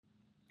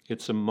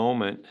It's a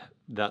moment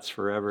that's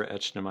forever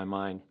etched in my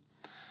mind.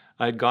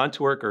 I had gone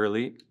to work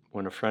early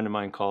when a friend of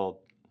mine called.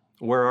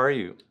 "Where are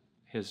you?"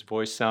 His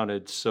voice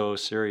sounded so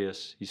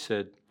serious. He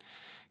said,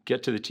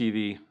 "Get to the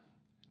TV,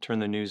 turn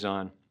the news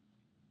on."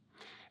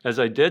 As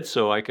I did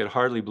so, I could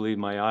hardly believe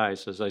my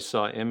eyes as I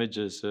saw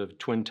images of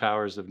Twin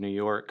Towers of New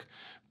York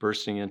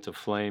bursting into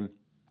flame.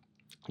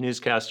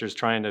 Newscasters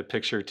trying to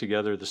picture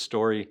together the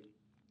story.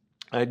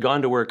 I had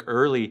gone to work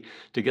early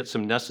to get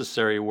some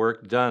necessary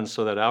work done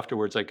so that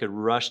afterwards I could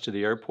rush to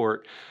the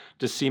airport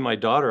to see my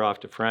daughter off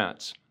to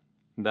France.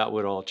 That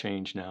would all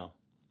change now.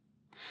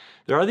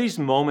 There are these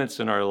moments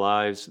in our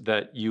lives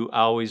that you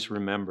always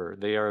remember.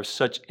 They are of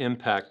such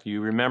impact.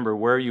 You remember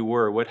where you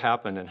were, what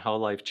happened, and how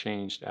life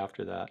changed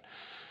after that.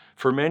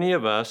 For many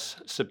of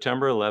us,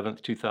 September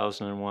 11th,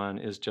 2001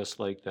 is just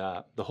like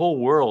that. The whole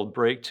world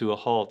braked to a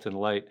halt in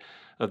light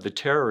of the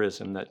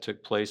terrorism that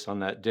took place on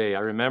that day.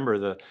 I remember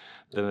the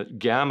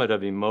gamut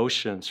of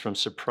emotions from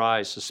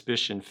surprise,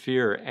 suspicion,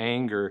 fear,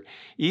 anger.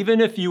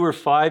 Even if you were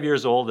 5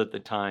 years old at the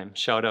time,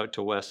 shout out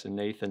to Wes and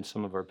Nathan,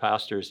 some of our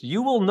pastors,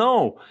 you will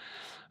know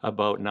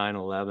about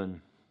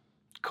 9/11.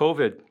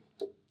 COVID,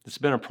 it's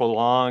been a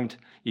prolonged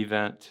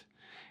event.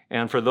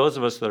 And for those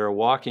of us that are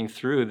walking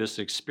through this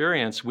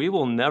experience, we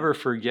will never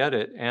forget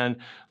it. And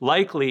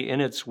likely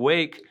in its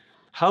wake,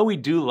 how we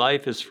do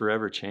life is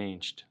forever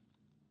changed.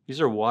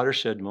 These are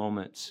watershed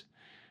moments.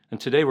 And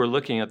today we're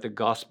looking at the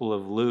Gospel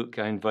of Luke.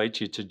 I invite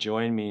you to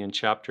join me in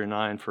chapter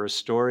 9 for a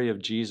story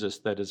of Jesus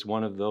that is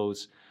one of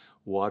those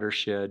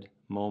watershed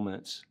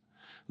moments.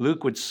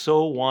 Luke would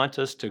so want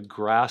us to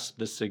grasp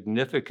the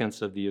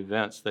significance of the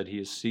events that he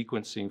is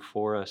sequencing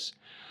for us.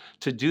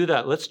 To do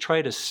that, let's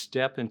try to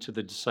step into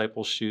the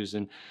disciples' shoes.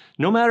 And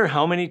no matter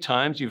how many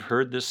times you've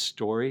heard this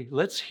story,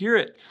 let's hear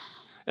it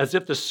as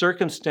if the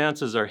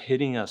circumstances are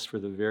hitting us for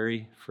the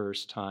very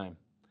first time.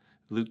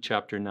 Luke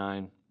chapter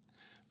 9,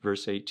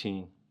 verse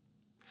 18.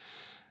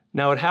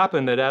 Now it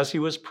happened that as he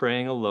was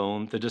praying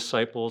alone, the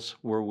disciples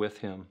were with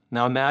him.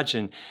 Now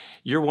imagine,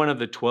 you're one of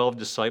the 12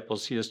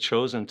 disciples he has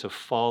chosen to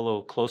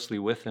follow closely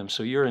with him.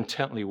 So you're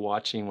intently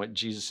watching what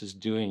Jesus is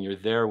doing. You're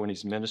there when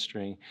he's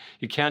ministering.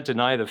 You can't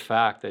deny the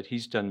fact that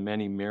he's done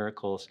many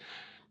miracles.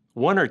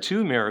 One or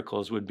two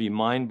miracles would be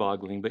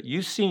mind-boggling, but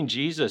you've seen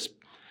Jesus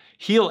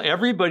heal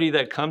everybody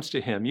that comes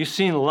to him. You've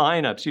seen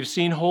lineups. You've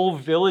seen whole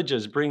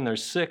villages bring their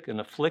sick and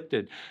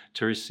afflicted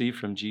to receive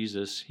from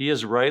Jesus. He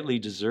has rightly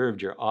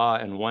deserved your awe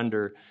and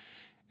wonder.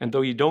 And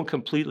though you don't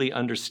completely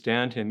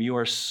understand him, you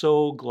are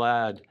so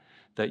glad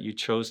that you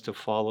chose to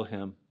follow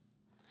him.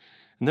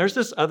 And there's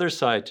this other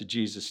side to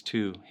Jesus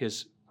too,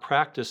 his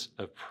practice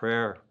of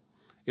prayer.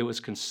 It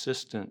was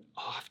consistent,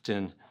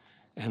 often,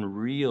 and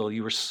real.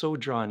 You were so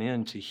drawn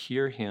in to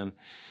hear him.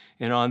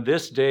 And on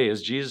this day,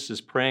 as Jesus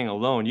is praying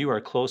alone, you are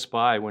close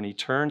by when he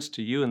turns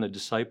to you and the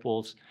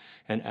disciples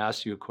and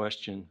asks you a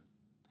question.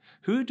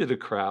 Who do the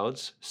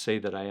crowds say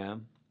that I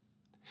am?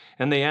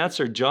 And they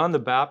answered, John the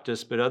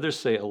Baptist, but others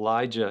say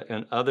Elijah,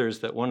 and others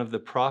that one of the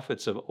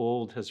prophets of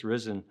old has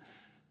risen.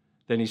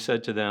 Then he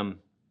said to them,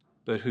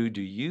 but who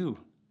do you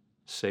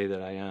say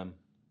that I am?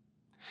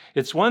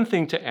 It's one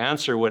thing to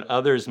answer what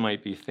others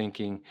might be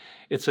thinking.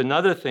 It's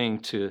another thing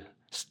to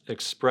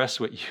express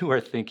what you are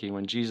thinking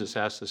when Jesus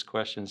asks these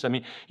questions. I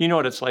mean, you know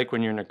what it's like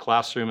when you're in a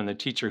classroom and the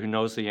teacher who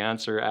knows the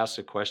answer asks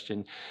a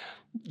question.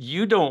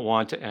 You don't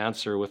want to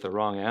answer with the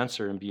wrong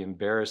answer and be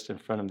embarrassed in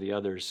front of the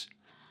others.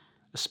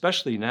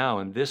 Especially now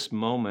in this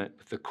moment,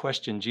 with the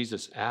question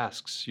Jesus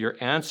asks, your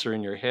answer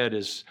in your head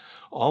is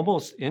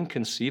almost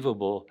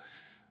inconceivable.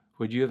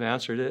 Would you have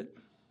answered it?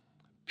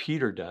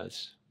 Peter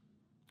does.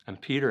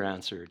 And Peter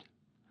answered,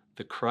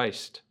 the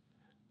Christ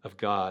of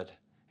God.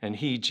 And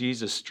he,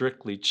 Jesus,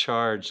 strictly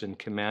charged and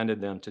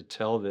commanded them to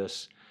tell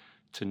this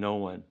to no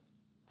one.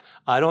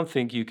 I don't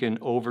think you can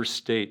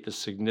overstate the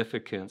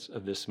significance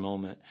of this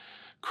moment.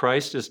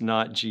 Christ is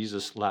not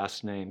Jesus'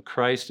 last name.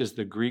 Christ is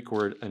the Greek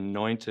word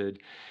anointed.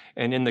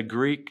 And in the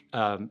Greek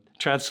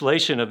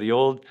translation of the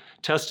Old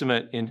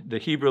Testament in the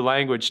Hebrew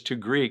language to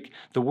Greek,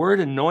 the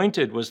word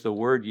anointed was the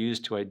word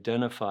used to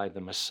identify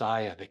the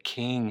Messiah, the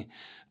King,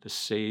 the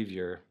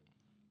Savior.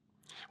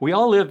 We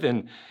all live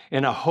in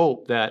a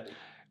hope that,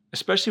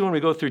 especially when we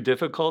go through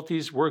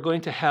difficulties, we're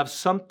going to have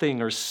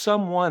something or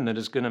someone that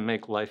is going to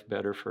make life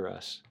better for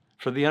us.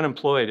 For the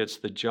unemployed, it's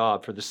the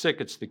job. For the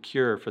sick, it's the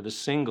cure. For the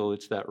single,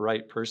 it's that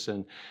right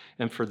person.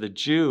 And for the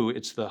Jew,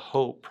 it's the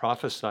hope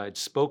prophesied,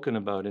 spoken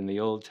about in the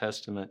Old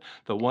Testament.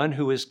 The one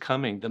who is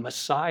coming, the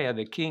Messiah,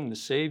 the King, the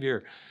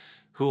Savior,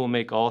 who will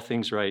make all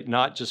things right,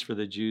 not just for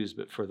the Jews,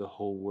 but for the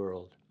whole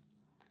world.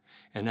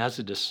 And as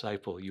a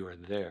disciple, you are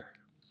there.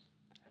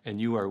 And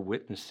you are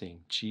witnessing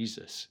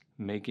Jesus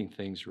making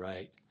things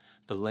right.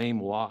 The lame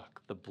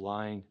walk, the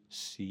blind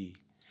see.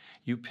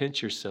 You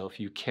pinch yourself,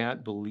 you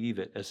can't believe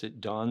it as it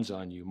dawns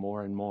on you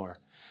more and more.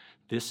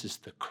 This is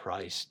the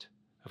Christ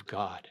of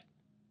God.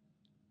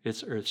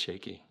 It's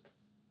earth-shaking.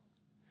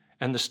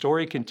 And the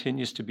story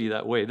continues to be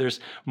that way. There's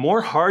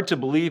more hard to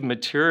believe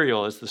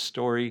material as the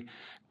story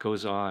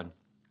goes on.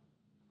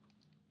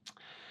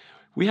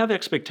 We have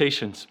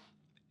expectations.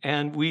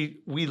 And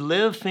we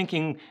live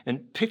thinking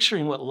and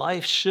picturing what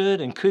life should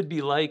and could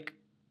be like,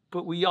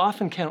 but we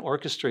often can't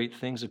orchestrate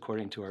things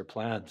according to our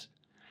plans.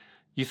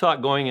 You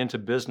thought going into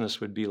business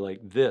would be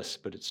like this,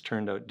 but it's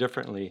turned out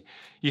differently.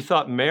 You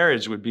thought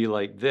marriage would be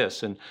like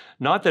this, and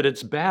not that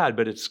it's bad,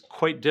 but it's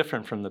quite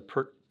different from the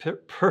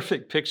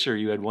perfect picture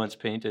you had once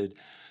painted.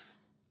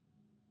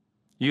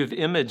 You have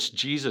imaged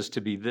Jesus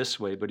to be this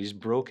way, but he's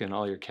broken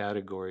all your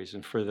categories.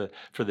 And for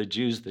the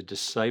Jews, the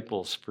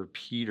disciples, for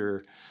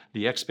Peter,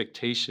 the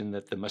expectation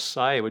that the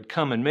Messiah would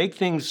come and make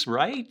things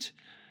right.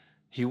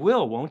 He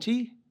will, won't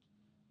he?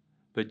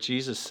 But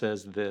Jesus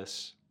says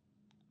this,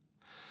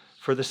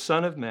 "For the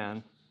Son of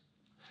Man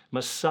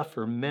must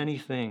suffer many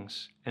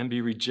things and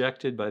be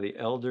rejected by the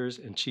elders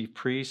and chief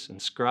priests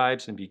and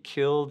scribes and be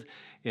killed,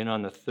 and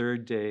on the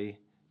third day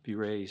be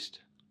raised."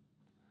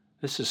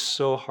 This is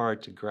so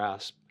hard to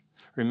grasp.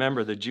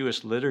 Remember, the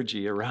Jewish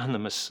liturgy around the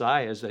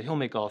Messiah is that he'll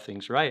make all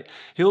things right.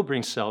 He'll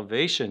bring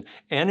salvation.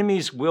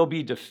 Enemies will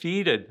be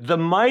defeated. The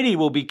mighty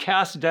will be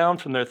cast down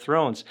from their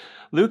thrones.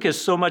 Luke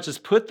has so much as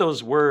put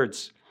those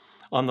words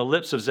on the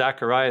lips of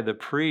Zechariah the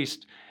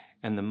priest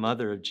and the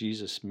mother of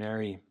Jesus,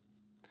 Mary.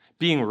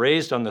 Being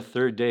raised on the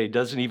third day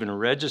doesn't even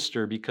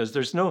register because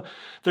there's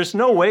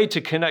no way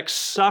to connect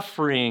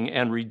suffering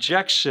and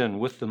rejection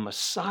with the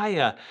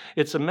Messiah.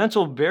 It's a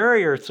mental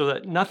barrier so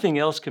that nothing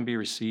else can be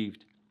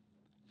received.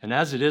 And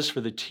as it is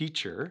for the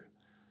teacher,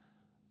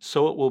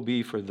 so it will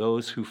be for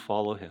those who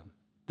follow him.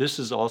 This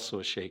is also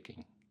a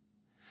shaking.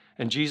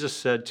 And Jesus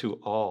said to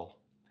all,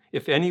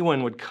 "If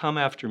anyone would come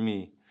after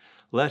me,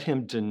 let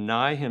him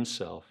deny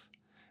himself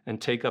and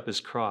take up his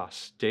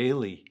cross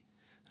daily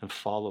and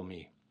follow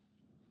me."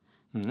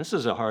 And this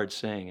is a hard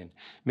saying, and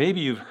maybe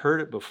you've heard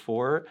it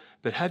before,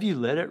 but have you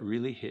let it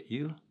really hit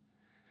you?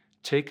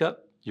 Take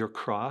up your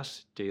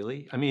cross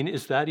daily? I mean,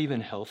 is that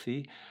even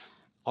healthy?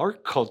 Our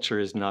culture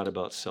is not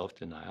about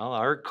self-denial.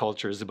 Our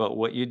culture is about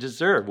what you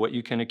deserve, what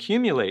you can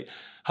accumulate,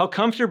 how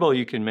comfortable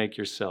you can make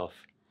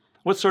yourself,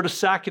 what sort of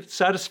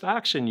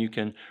satisfaction you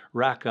can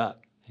rack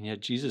up. And yet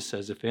Jesus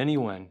says, if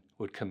anyone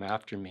would come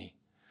after me,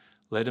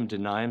 let him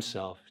deny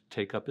himself,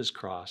 take up his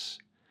cross,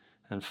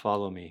 and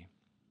follow me.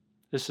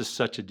 This is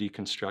such a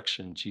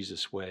deconstruction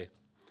Jesus' way.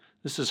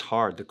 This is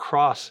hard. The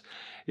cross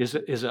is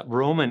a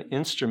Roman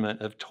instrument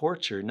of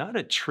torture, not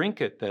a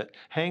trinket that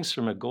hangs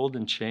from a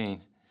golden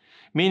chain.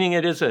 Meaning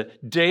it is a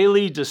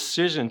daily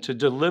decision to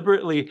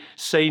deliberately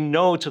say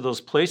no to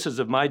those places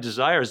of my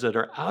desires that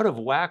are out of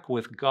whack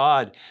with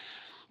God,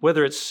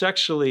 whether it's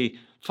sexually,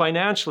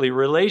 financially,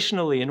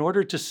 relationally, in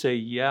order to say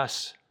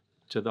yes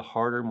to the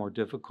harder, more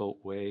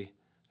difficult way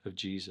of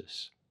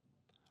Jesus.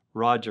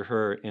 Roger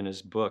Herr, in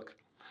his book,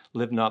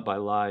 Live Not by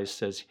Lies,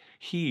 says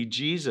he,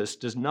 Jesus,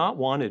 does not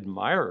want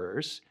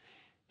admirers,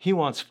 he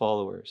wants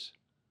followers.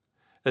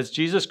 As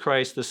Jesus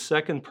Christ, the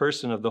second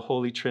person of the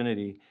Holy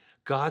Trinity,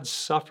 God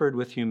suffered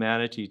with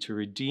humanity to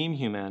redeem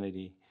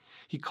humanity.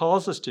 He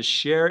calls us to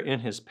share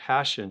in his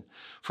passion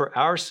for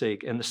our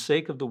sake and the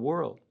sake of the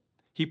world.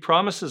 He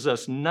promises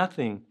us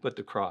nothing but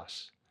the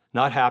cross,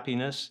 not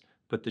happiness,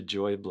 but the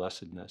joy of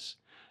blessedness,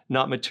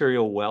 not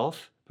material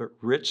wealth, but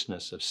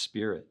richness of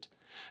spirit,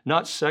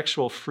 not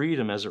sexual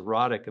freedom as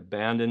erotic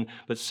abandon,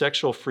 but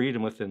sexual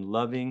freedom within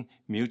loving,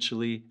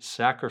 mutually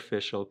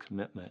sacrificial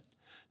commitment,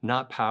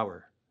 not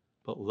power,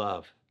 but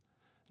love,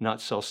 not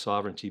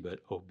self-sovereignty, but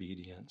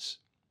obedience.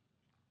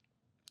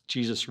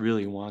 Jesus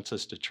really wants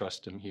us to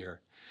trust him here.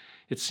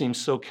 It seems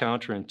so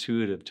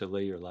counterintuitive to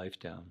lay your life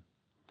down.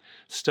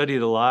 Study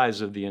the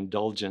lives of the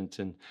indulgent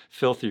and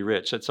filthy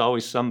rich. It's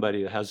always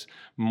somebody that has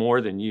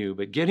more than you.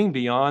 But getting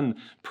beyond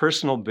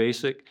personal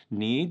basic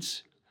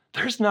needs,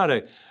 there's not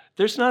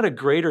a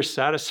greater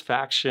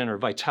satisfaction or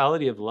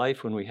vitality of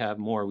life when we have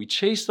more. We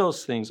chase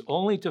those things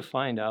only to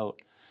find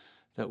out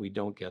that we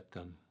don't get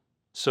them.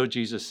 So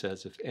Jesus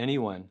says, if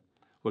anyone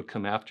would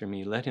come after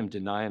me, let him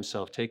deny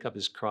himself, take up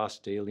his cross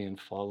daily and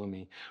follow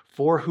me.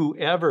 For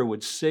whoever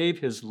would save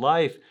his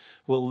life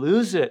will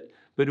lose it,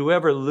 but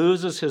whoever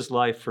loses his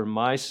life for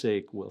my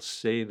sake will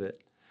save it.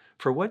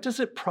 For what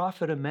does it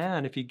profit a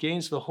man if he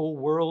gains the whole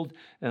world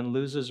and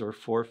loses or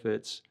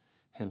forfeits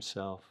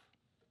himself?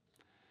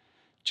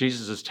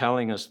 Jesus is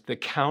telling us the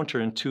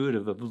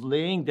counterintuitive of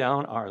laying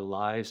down our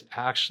lives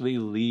actually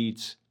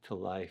leads to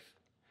life.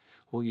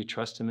 Will you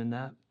trust him in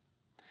that?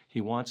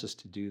 He wants us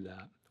to do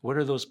that. What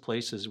are those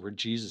places where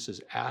Jesus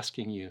is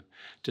asking you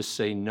to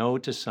say no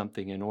to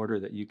something in order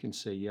that you can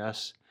say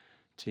yes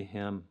to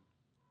him?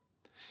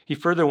 He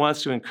further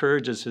wants to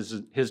encourage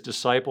his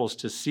disciples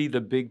to see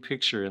the big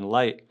picture in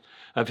light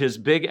of his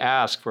big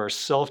ask for our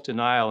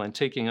self-denial and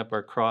taking up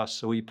our cross.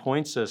 So he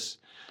points us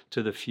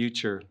to the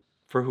future.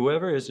 For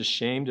whoever is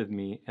ashamed of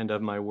me and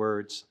of my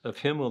words, of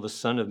him will the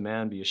Son of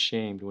Man be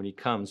ashamed when he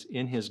comes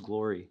in his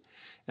glory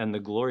and the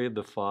glory of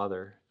the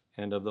Father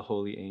and of the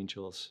holy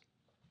angels.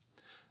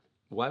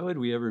 Why would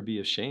we ever be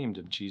ashamed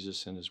of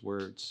Jesus and his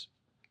words?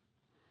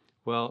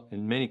 Well,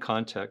 in many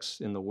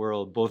contexts in the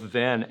world, both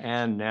then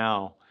and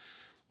now,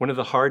 one of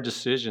the hard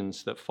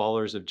decisions that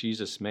followers of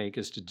Jesus make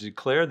is to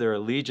declare their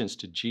allegiance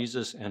to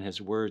Jesus and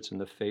his words in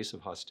the face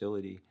of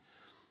hostility.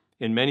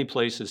 In many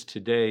places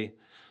today,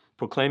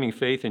 proclaiming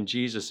faith in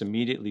Jesus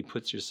immediately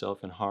puts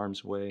yourself in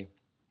harm's way.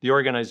 The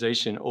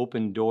organization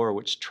Open Door,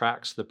 which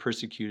tracks the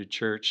persecuted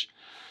church,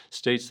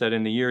 states that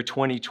in the year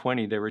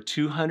 2020, there were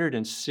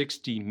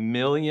 260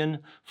 million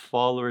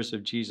followers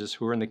of Jesus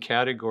who were in the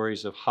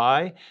categories of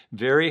high,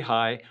 very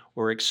high,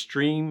 or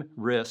extreme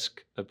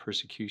risk of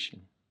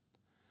persecution.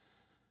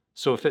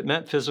 So if it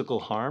meant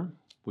physical harm,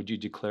 would you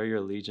declare your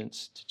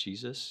allegiance to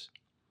Jesus?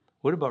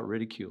 What about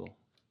ridicule?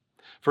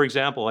 For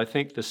example, I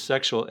think the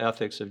sexual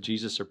ethics of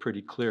Jesus are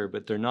pretty clear,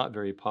 but they're not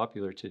very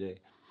popular today.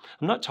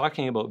 I'm not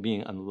talking about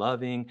being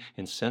unloving,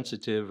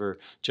 insensitive, or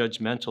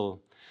judgmental.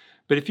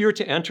 But if you were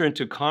to enter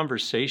into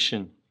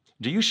conversation,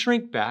 do you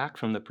shrink back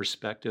from the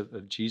perspective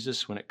of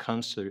Jesus when it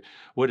comes to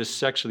what is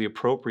sexually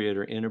appropriate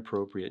or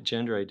inappropriate,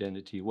 gender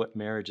identity, what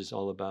marriage is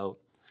all about?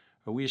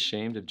 Are we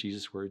ashamed of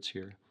Jesus' words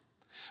here?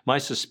 My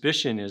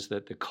suspicion is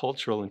that the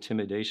cultural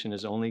intimidation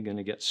is only going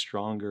to get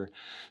stronger.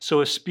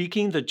 So if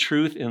speaking the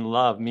truth in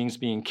love means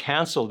being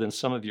canceled in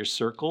some of your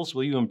circles,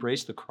 will you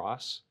embrace the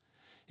cross?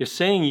 If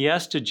saying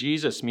yes to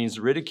Jesus means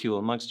ridicule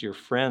amongst your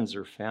friends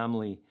or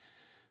family,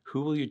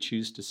 who will you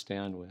choose to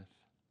stand with?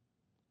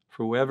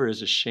 For whoever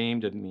is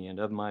ashamed of me and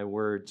of my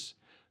words,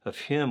 of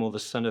him will the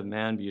Son of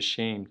Man be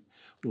ashamed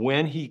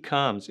when he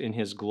comes in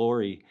his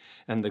glory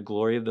and the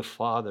glory of the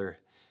Father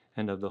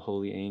and of the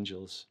holy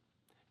angels.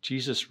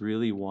 Jesus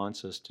really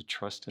wants us to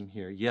trust him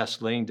here.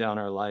 Yes, laying down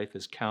our life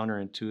is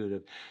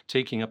counterintuitive.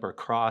 Taking up our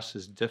cross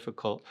is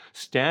difficult.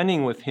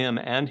 Standing with him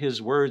and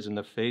his words in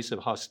the face of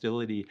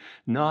hostility,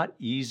 not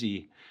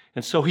easy.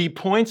 And so he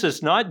points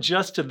us not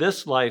just to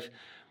this life,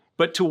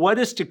 but to what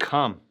is to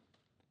come.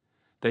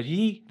 That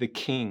he, the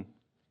King,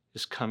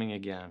 is coming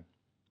again.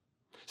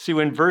 See,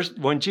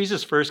 when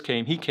Jesus first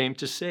came, he came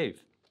to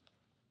save.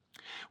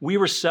 We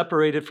were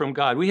separated from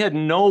God. We had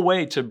no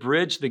way to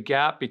bridge the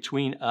gap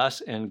between us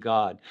and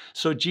God.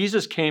 So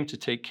Jesus came to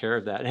take care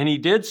of that. And he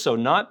did so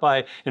not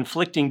by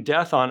inflicting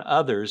death on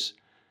others,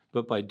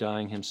 but by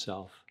dying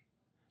himself.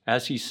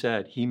 As he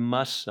said, he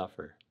must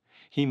suffer.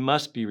 He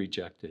must be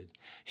rejected.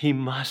 He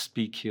must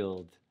be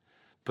killed.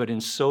 But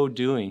in so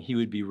doing, he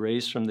would be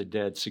raised from the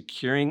dead,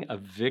 securing a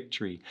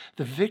victory,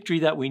 the victory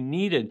that we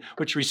needed,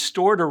 which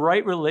restored a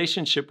right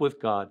relationship with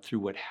God through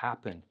what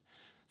happened,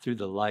 through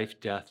the life,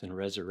 death, and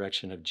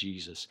resurrection of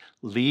Jesus,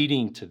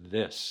 leading to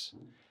this,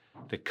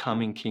 the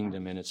coming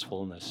kingdom in its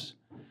fullness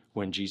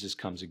when Jesus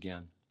comes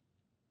again.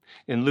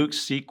 In Luke's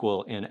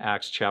sequel in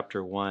Acts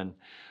chapter 1,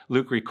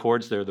 Luke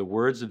records there the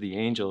words of the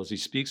angel as he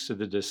speaks to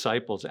the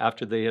disciples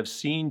after they have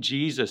seen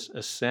Jesus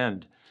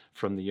ascend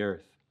from the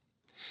earth.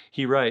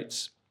 He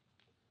writes,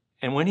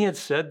 "And when he had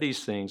said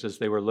these things as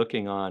they were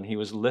looking on, he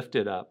was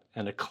lifted up,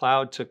 and a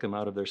cloud took him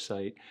out of their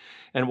sight.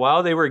 And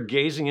while they were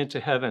gazing into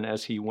heaven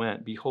as he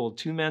went, behold,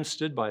 two men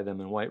stood by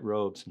them in white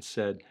robes and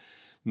said,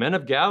 'Men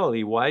of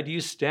Galilee, why do you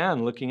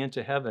stand looking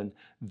into heaven?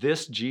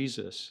 This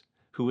Jesus,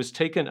 who was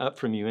taken up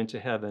from you into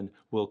heaven,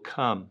 will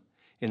come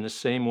in the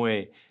same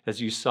way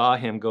as you saw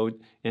him go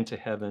into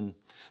heaven.'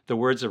 The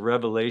words of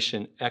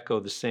Revelation echo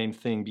the same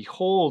thing.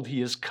 'Behold,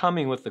 he is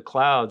coming with the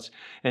clouds,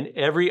 and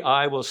every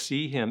eye will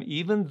see him,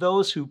 even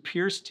those who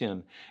pierced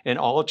him, and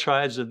all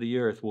tribes of the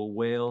earth will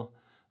wail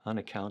on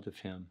account of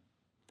him.'"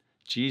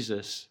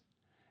 Jesus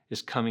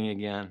is coming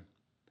again.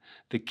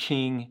 The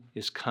King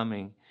is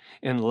coming.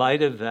 In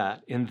light of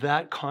that, in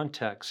that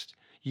context,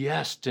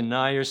 yes,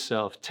 deny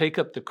yourself, take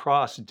up the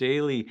cross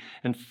daily,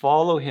 and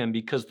follow him,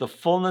 because the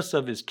fullness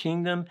of his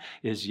kingdom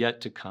is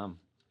yet to come.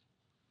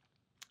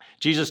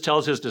 Jesus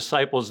tells his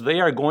disciples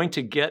they are going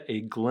to get a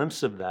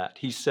glimpse of that.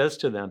 He says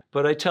to them,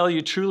 "But I tell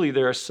you truly,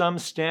 there are some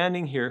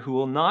standing here who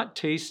will not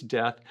taste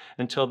death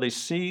until they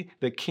see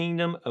the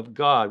kingdom of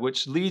God,"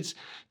 which leads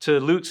to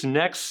Luke's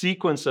next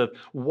sequence of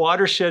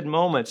watershed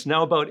moments.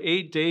 Now, about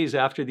 8 days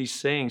after these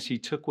sayings, he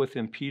took with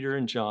him Peter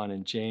and John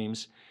and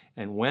James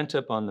and went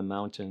up on the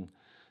mountain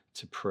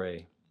to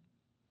pray.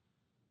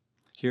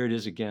 Here it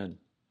is again.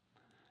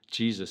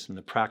 Jesus and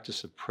the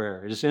practice of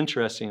prayer. It is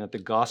interesting that the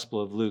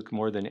Gospel of Luke,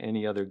 more than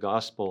any other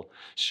gospel,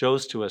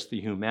 shows to us the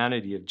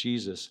humanity of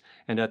Jesus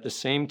and at the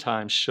same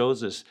time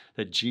shows us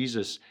that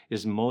Jesus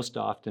is most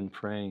often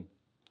praying.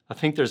 I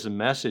think there's a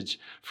message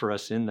for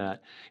us in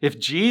that. If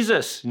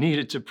Jesus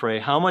needed to pray,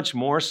 how much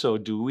more so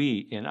do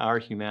we in our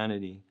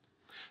humanity?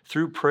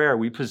 Through prayer,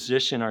 we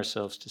position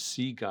ourselves to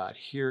see God,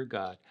 hear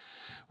God.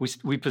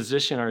 We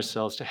position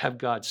ourselves to have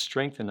God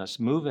strengthen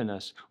us, move in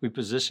us. We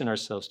position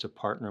ourselves to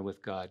partner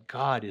with God.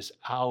 God is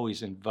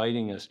always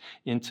inviting us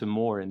into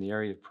more in the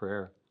area of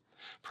prayer.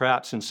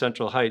 Perhaps in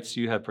Central Heights,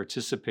 you have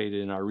participated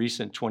in our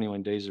recent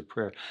 21 days of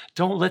prayer.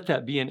 Don't let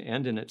that be an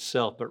end in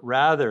itself, but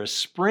rather a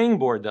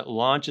springboard that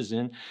launches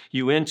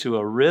you into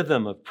a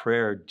rhythm of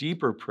prayer,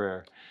 deeper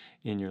prayer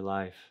in your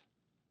life.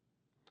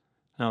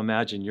 Now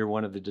imagine you're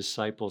one of the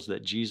disciples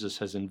that Jesus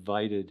has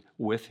invited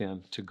with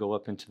him to go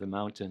up into the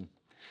mountain.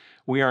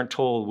 We aren't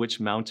told which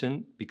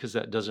mountain because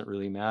that doesn't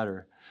really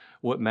matter.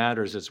 What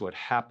matters is what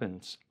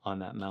happens on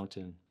that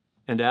mountain.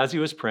 And as he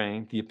was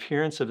praying, the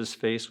appearance of his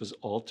face was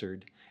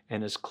altered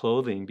and his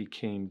clothing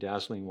became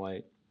dazzling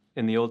white.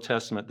 in the Old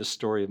Testament, the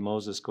story of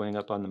Moses going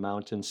up on the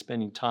mountain,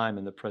 spending time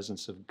in the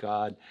presence of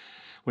God.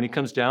 When he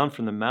comes down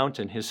from the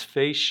mountain, his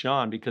face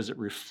shone because it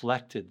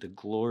reflected the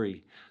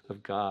glory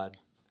of God.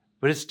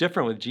 But it's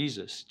different with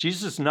Jesus.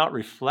 Jesus is not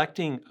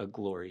reflecting a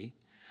glory.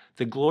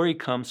 The glory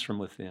comes from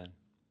within.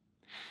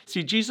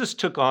 See, Jesus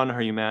took on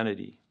our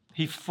humanity.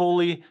 He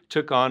fully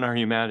took on our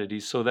humanity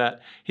so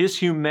that his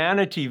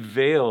humanity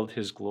veiled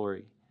his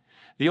glory.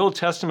 The Old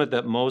Testament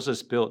that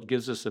Moses built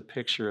gives us a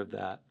picture of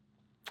that.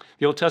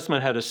 The Old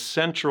Testament had a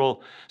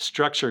central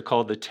structure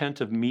called the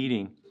tent of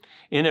meeting.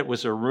 In it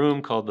was a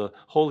room called the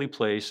holy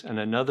place and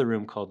another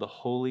room called the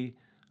Holy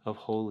of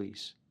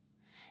Holies,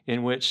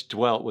 in which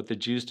dwelt what the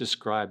Jews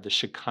described the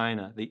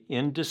Shekinah, the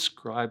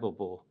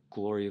indescribable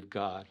glory of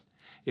God.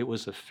 It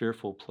was a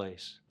fearful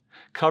place.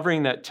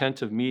 Covering that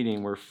tent of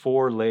meeting were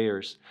 4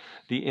 layers.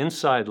 The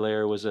inside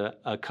layer was a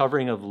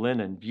covering of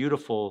linen,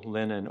 beautiful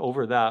linen.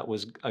 Over that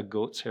was a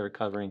goat's hair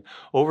covering.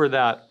 Over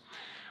that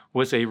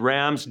was a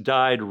ram's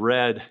dyed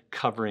red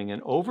covering.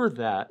 And over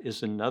that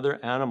is another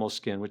animal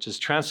skin, which is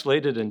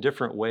translated in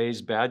different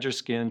ways, badger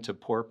skin to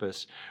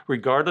porpoise,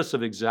 regardless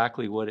of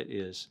exactly what it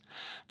is.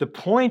 The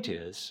point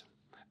is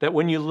that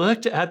when you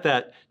looked at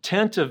that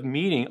tent of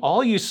meeting,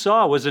 all you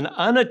saw was an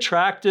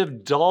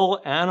unattractive,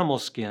 dull animal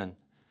skin,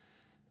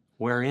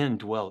 wherein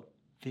dwelt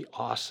the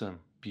awesome,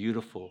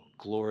 beautiful,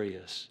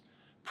 glorious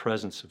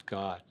presence of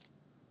God.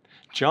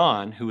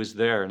 John, who was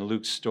there in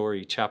Luke's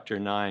story, chapter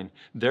 9,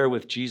 there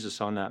with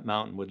Jesus on that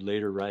mountain, would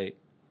later write,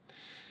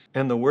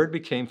 "And the Word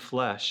became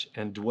flesh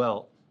and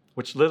dwelt,"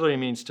 which literally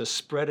means to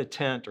spread a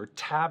tent or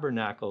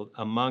tabernacle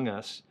among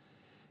us,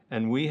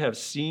 "and we have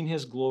seen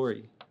his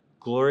glory,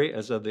 glory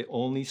as of the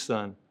only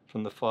Son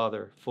from the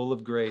Father, full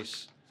of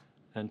grace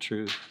and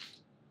truth."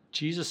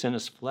 Jesus in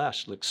his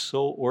flesh looks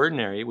so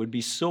ordinary, it would be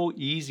so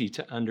easy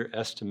to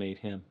underestimate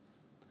him.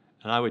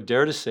 And I would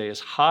dare to say, as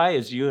high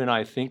as you and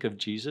I think of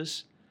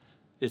Jesus,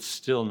 it's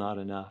still not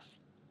enough.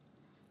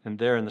 And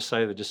there in the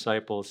sight of the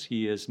disciples,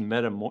 he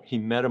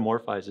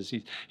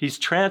metamorphizes. He's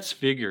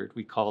transfigured,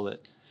 we call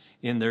it,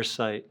 in their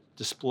sight,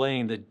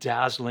 displaying the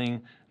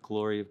dazzling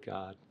glory of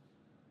God.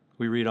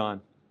 We read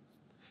on.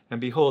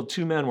 "And behold,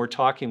 2 men were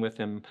talking with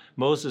him,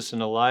 Moses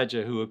and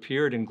Elijah, who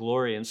appeared in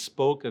glory and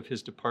spoke of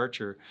his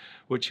departure,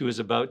 which he was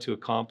about to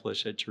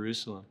accomplish at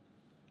Jerusalem."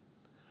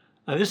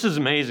 Now, this is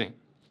amazing.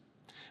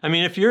 I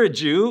mean, if you're a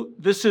Jew,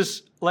 this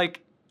is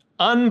like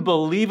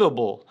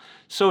unbelievable.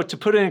 So to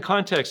put it in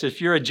context,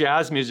 if you're a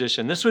jazz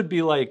musician, this would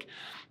be like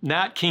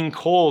Nat King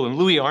Cole and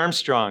Louis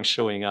Armstrong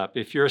showing up.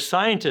 If you're a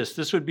scientist,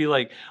 this would be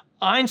like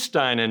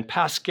Einstein and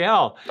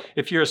Pascal.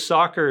 If you're a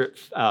soccer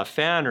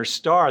fan or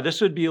star, this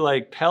would be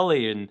like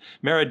Pele and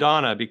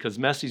Maradona, because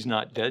Messi's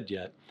not dead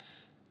yet.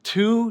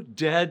 2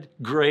 dead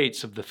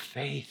greats of the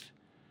faith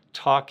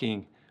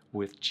talking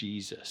with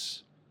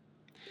Jesus.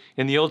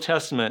 In the Old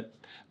Testament,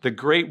 the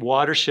great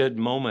watershed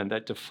moment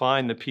that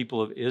defined the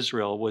people of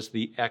Israel was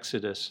the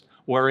Exodus,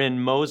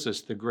 wherein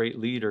Moses, the great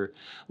leader,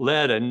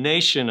 led a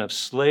nation of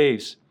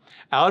slaves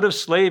out of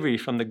slavery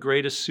from the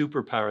greatest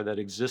superpower that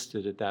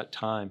existed at that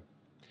time.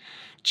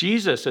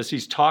 Jesus, as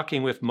he's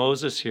talking with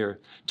Moses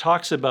here,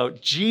 talks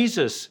about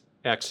Jesus'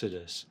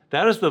 exodus.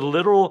 That is the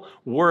literal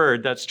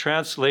word that's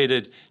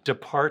translated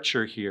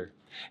departure here.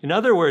 In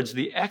other words,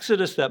 the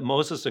exodus that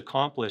Moses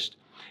accomplished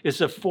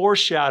is a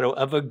foreshadow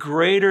of a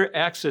greater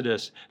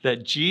exodus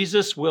that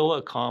Jesus will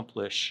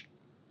accomplish.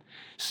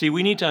 See,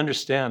 we need to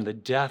understand the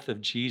death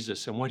of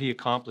Jesus and what he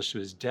accomplished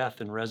through his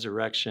death and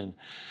resurrection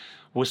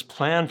was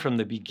planned from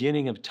the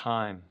beginning of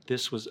time.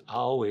 This was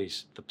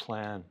always the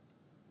plan.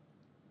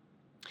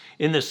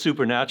 In this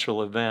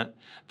supernatural event,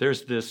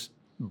 there's this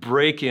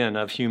break-in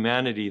of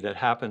humanity that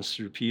happens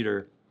through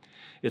Peter.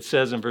 It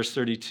says in verse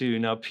 32,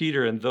 "Now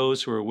Peter and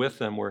those who were with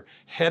him were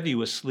heavy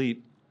with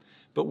sleep,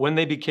 but when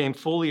they became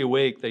fully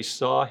awake, they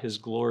saw his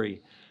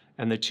glory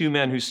and the 2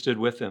 men who stood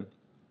with him.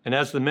 And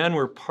as the men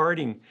were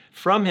parting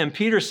from him,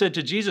 Peter said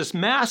to Jesus,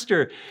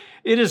 'Master,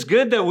 it is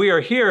good that we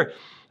are here.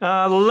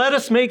 Let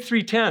us make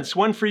 3 tents,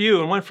 one for you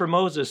and one for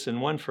Moses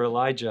and one for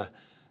Elijah,'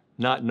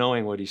 not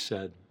knowing what he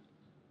said."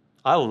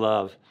 I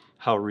love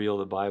how real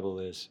the Bible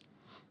is.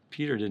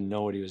 Peter didn't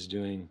know what he was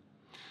doing.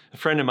 A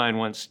friend of mine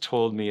once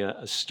told me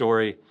a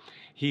story.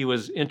 He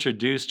was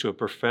introduced to a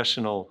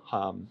professional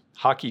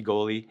hockey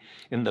goalie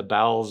in the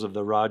bowels of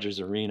the Rogers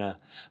Arena.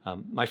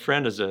 My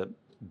friend is a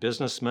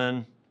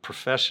businessman,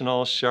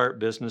 professional, sharp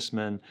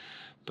businessman.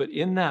 But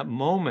in that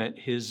moment,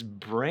 his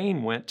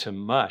brain went to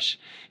mush.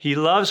 He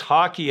loves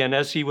hockey, and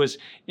as he was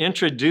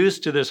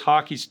introduced to this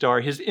hockey star,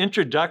 his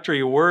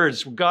introductory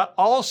words got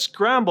all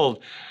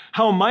scrambled.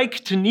 "How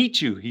Mike to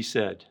meet you," he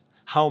said.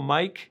 "How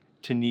Mike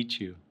to meet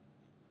you."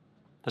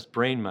 That's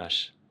brain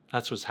mush.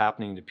 That's what's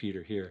happening to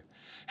Peter here.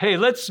 Hey,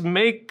 let's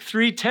make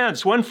 3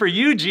 tents, one for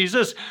you,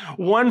 Jesus,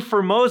 one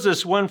for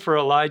Moses, one for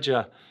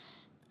Elijah.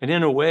 And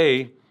in a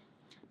way,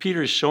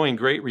 Peter is showing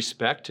great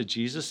respect to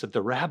Jesus, that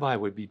the rabbi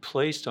would be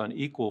placed on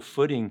equal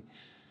footing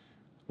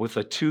with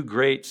the 2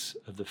 greats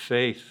of the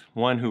faith,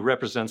 one who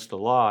represents the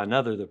law,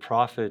 another the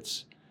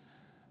prophets,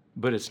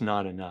 but it's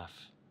not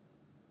enough.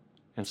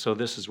 And so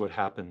this is what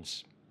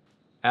happens.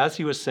 As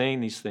he was saying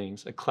these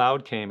things, a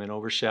cloud came and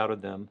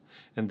overshadowed them,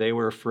 and they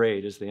were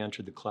afraid as they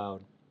entered the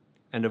cloud.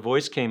 And a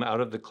voice came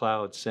out of the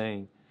cloud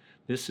saying,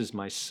 "This is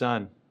my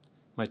son,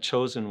 my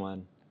chosen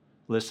one.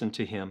 Listen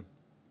to him."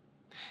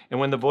 And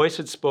when the voice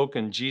had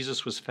spoken,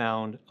 Jesus was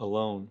found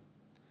alone.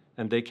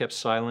 And they kept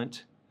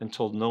silent and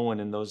told no one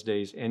in those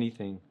days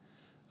anything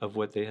of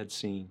what they had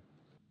seen.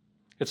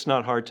 It's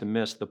not hard to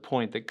miss the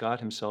point that God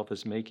himself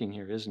is making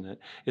here, isn't it?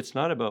 It's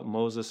not about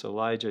Moses,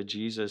 Elijah,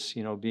 Jesus,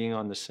 being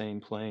on the same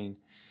plane.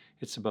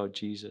 It's about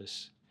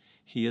Jesus.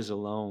 He is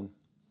alone.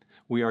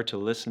 We are to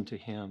listen to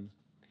him.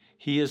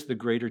 He is the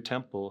greater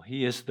temple.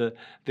 He is the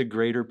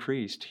greater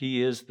priest.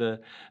 He is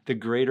the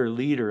greater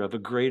leader of a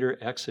greater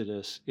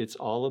exodus. It's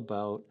all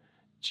about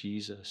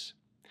Jesus.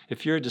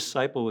 If you're a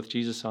disciple with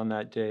Jesus on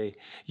that day,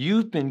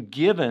 you've been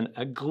given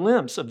a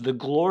glimpse of the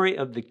glory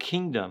of the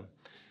kingdom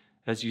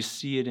as you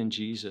see it in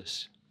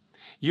Jesus.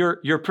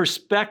 Your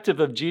perspective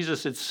of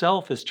Jesus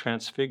itself is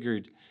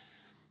transfigured.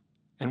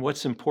 And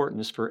what's important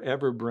is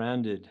forever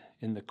branded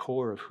in the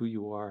core of who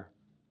you are.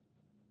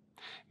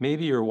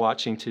 Maybe you're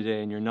watching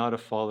today and you're not a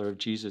follower of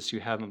Jesus.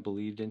 You haven't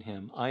believed in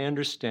him. I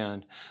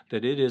understand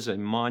that it is a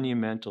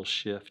monumental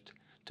shift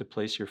to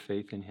place your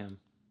faith in him.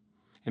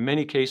 In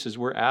many cases,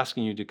 we're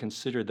asking you to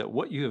consider that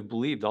what you have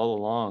believed all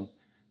along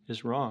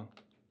is wrong.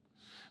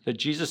 That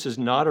Jesus is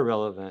not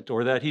irrelevant,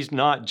 or that he's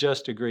not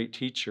just a great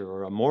teacher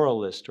or a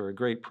moralist or a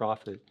great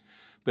prophet,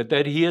 but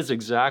that he is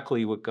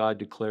exactly what God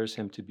declares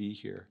him to be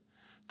here.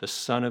 The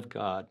Son of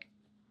God,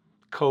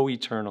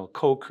 co-eternal,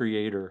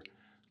 co-creator,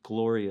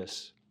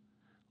 glorious.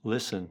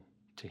 Listen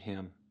to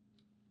him.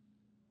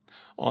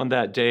 On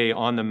that day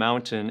on the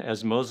mountain,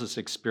 as Moses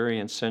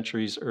experienced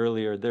centuries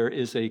earlier, there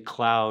is a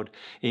cloud,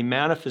 a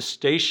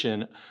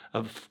manifestation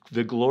of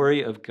the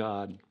glory of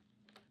God.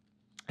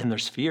 And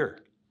there's fear.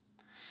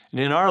 And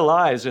in our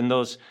lives, in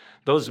those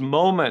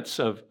moments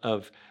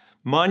of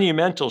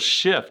monumental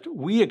shift,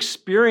 we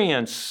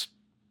experience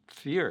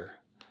fear.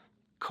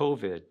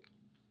 COVID,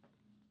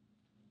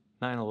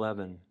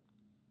 9/11,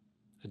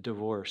 a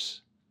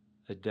divorce,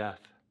 a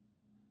death.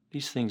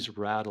 These things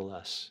rattle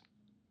us.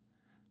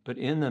 But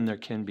in them there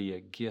can be a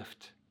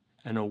gift,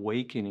 an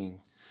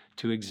awakening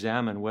to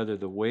examine whether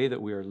the way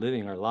that we are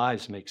living our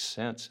lives makes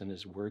sense and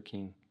is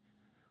working.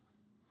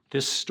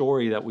 This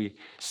story that we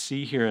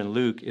see here in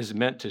Luke is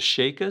meant to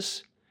shake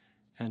us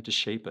and to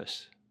shape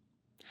us.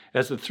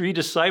 As the three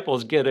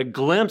disciples get a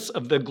glimpse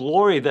of the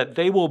glory that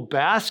they will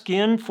bask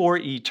in for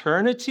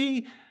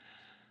eternity,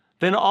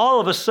 then all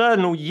of a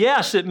sudden,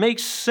 yes, it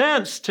makes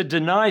sense to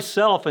deny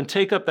self and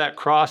take up that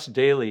cross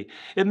daily.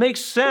 It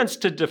makes sense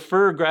to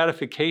defer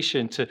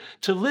gratification, to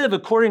live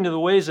according to the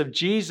ways of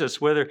Jesus,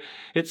 whether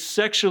it's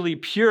sexually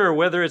pure,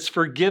 whether it's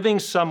forgiving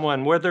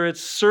someone, whether it's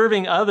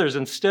serving others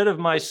instead of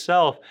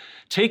myself,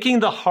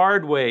 taking the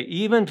hard way,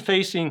 even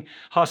facing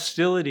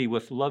hostility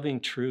with loving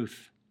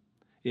truth.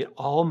 It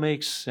all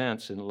makes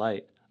sense in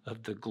light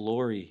of the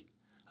glory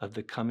of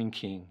the coming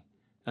King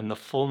and the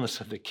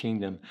fullness of the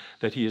kingdom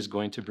that he is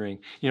going to bring.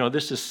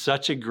 This is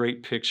such a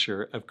great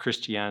picture of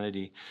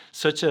Christianity,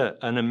 such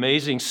an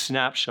amazing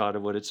snapshot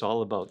of what it's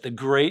all about, the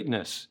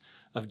greatness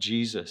of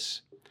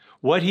Jesus,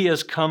 what he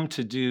has come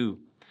to do,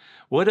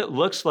 what it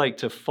looks like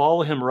to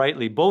follow him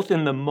rightly, both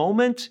in the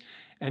moment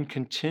and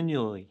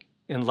continually,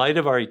 in light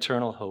of our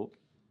eternal hope,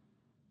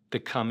 the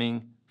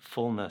coming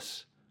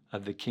fullness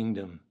of the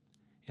kingdom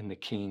in the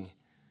King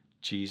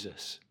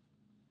Jesus.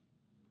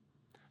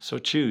 So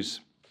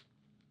choose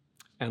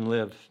and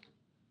live.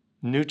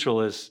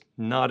 Neutral is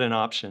not an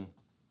option.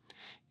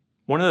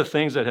 One of the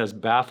things that has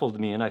baffled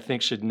me, and I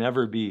think should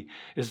never be,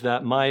 is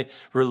that my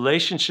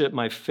relationship,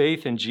 my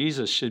faith in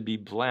Jesus should be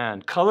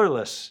bland,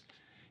 colorless,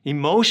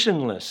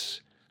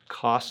 emotionless,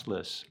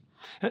 costless.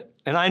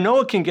 And I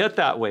know it can get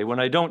that way when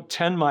I don't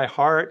tend my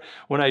heart,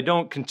 when I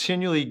don't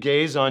continually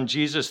gaze on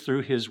Jesus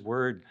through his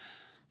word.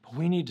 But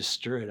we need to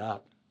stir it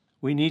up.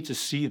 We need to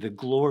see the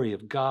glory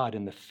of God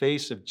in the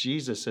face of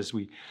Jesus as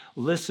we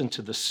listen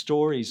to the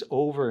stories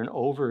over and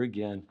over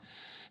again,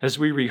 as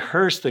we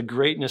rehearse the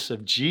greatness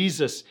of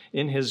Jesus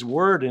in his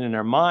word and in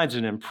our minds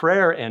and in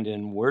prayer and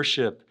in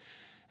worship,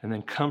 and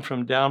then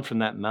come down from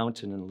that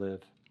mountain and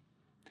live.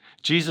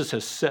 Jesus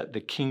has set the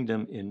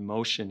kingdom in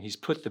motion. He's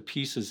put the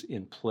pieces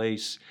in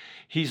place.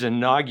 He's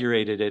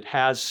inaugurated. It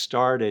has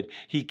started.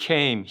 He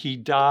came. He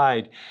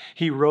died.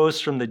 He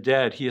rose from the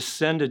dead. He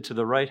ascended to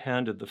the right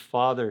hand of the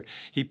Father.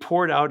 He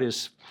poured out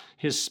his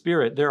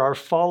Spirit. There are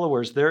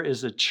followers. There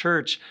is a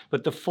church.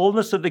 But the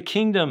fullness of the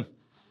kingdom,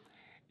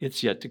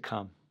 it's yet to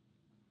come.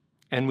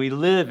 And we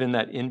live in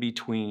that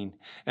in-between.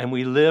 And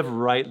we live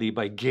rightly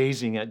by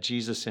gazing at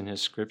Jesus in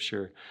his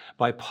scripture,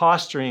 by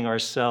posturing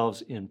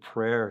ourselves in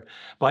prayer,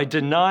 by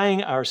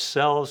denying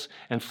ourselves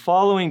and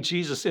following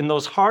Jesus in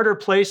those harder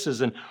places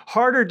and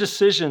harder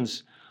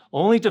decisions,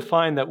 only to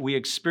find that we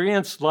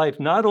experience life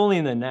not only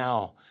in the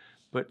now,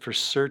 but for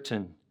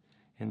certain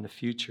in the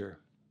future.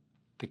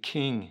 The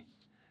King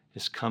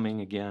is coming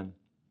again.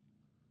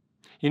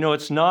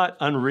 It's not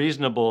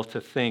unreasonable to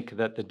think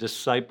that the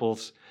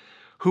disciples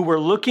who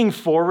were looking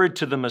forward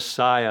to the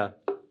Messiah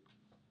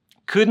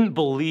couldn't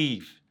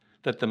believe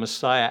that the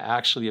Messiah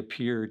actually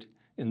appeared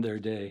in their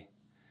day.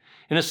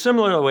 In a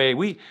similar way,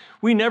 we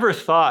never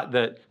thought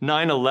that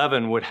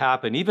 9/11 would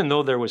happen, even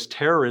though there was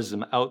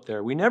terrorism out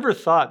there. We never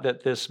thought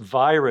that this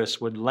virus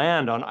would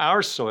land on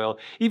our soil,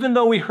 even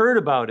though we heard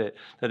about it,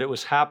 that it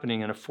was happening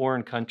in a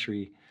foreign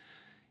country.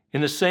 In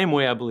the same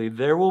way, I believe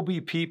there will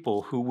be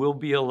people who will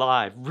be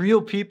alive,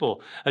 real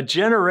people, a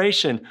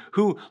generation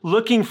who,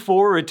 looking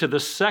forward to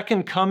the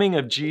second coming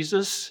of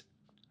Jesus,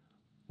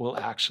 will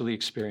actually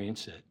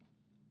experience it.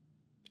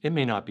 It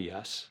may not be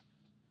us,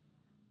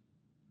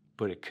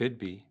 but it could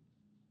be.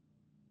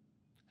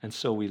 And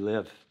so we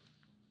live.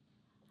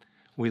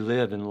 We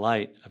live in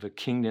light of a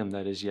kingdom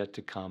that is yet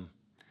to come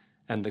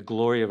and the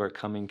glory of our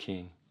coming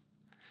King.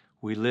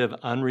 We live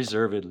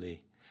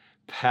unreservedly,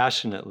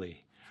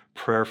 passionately,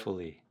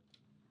 prayerfully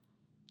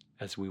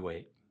as we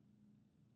wait.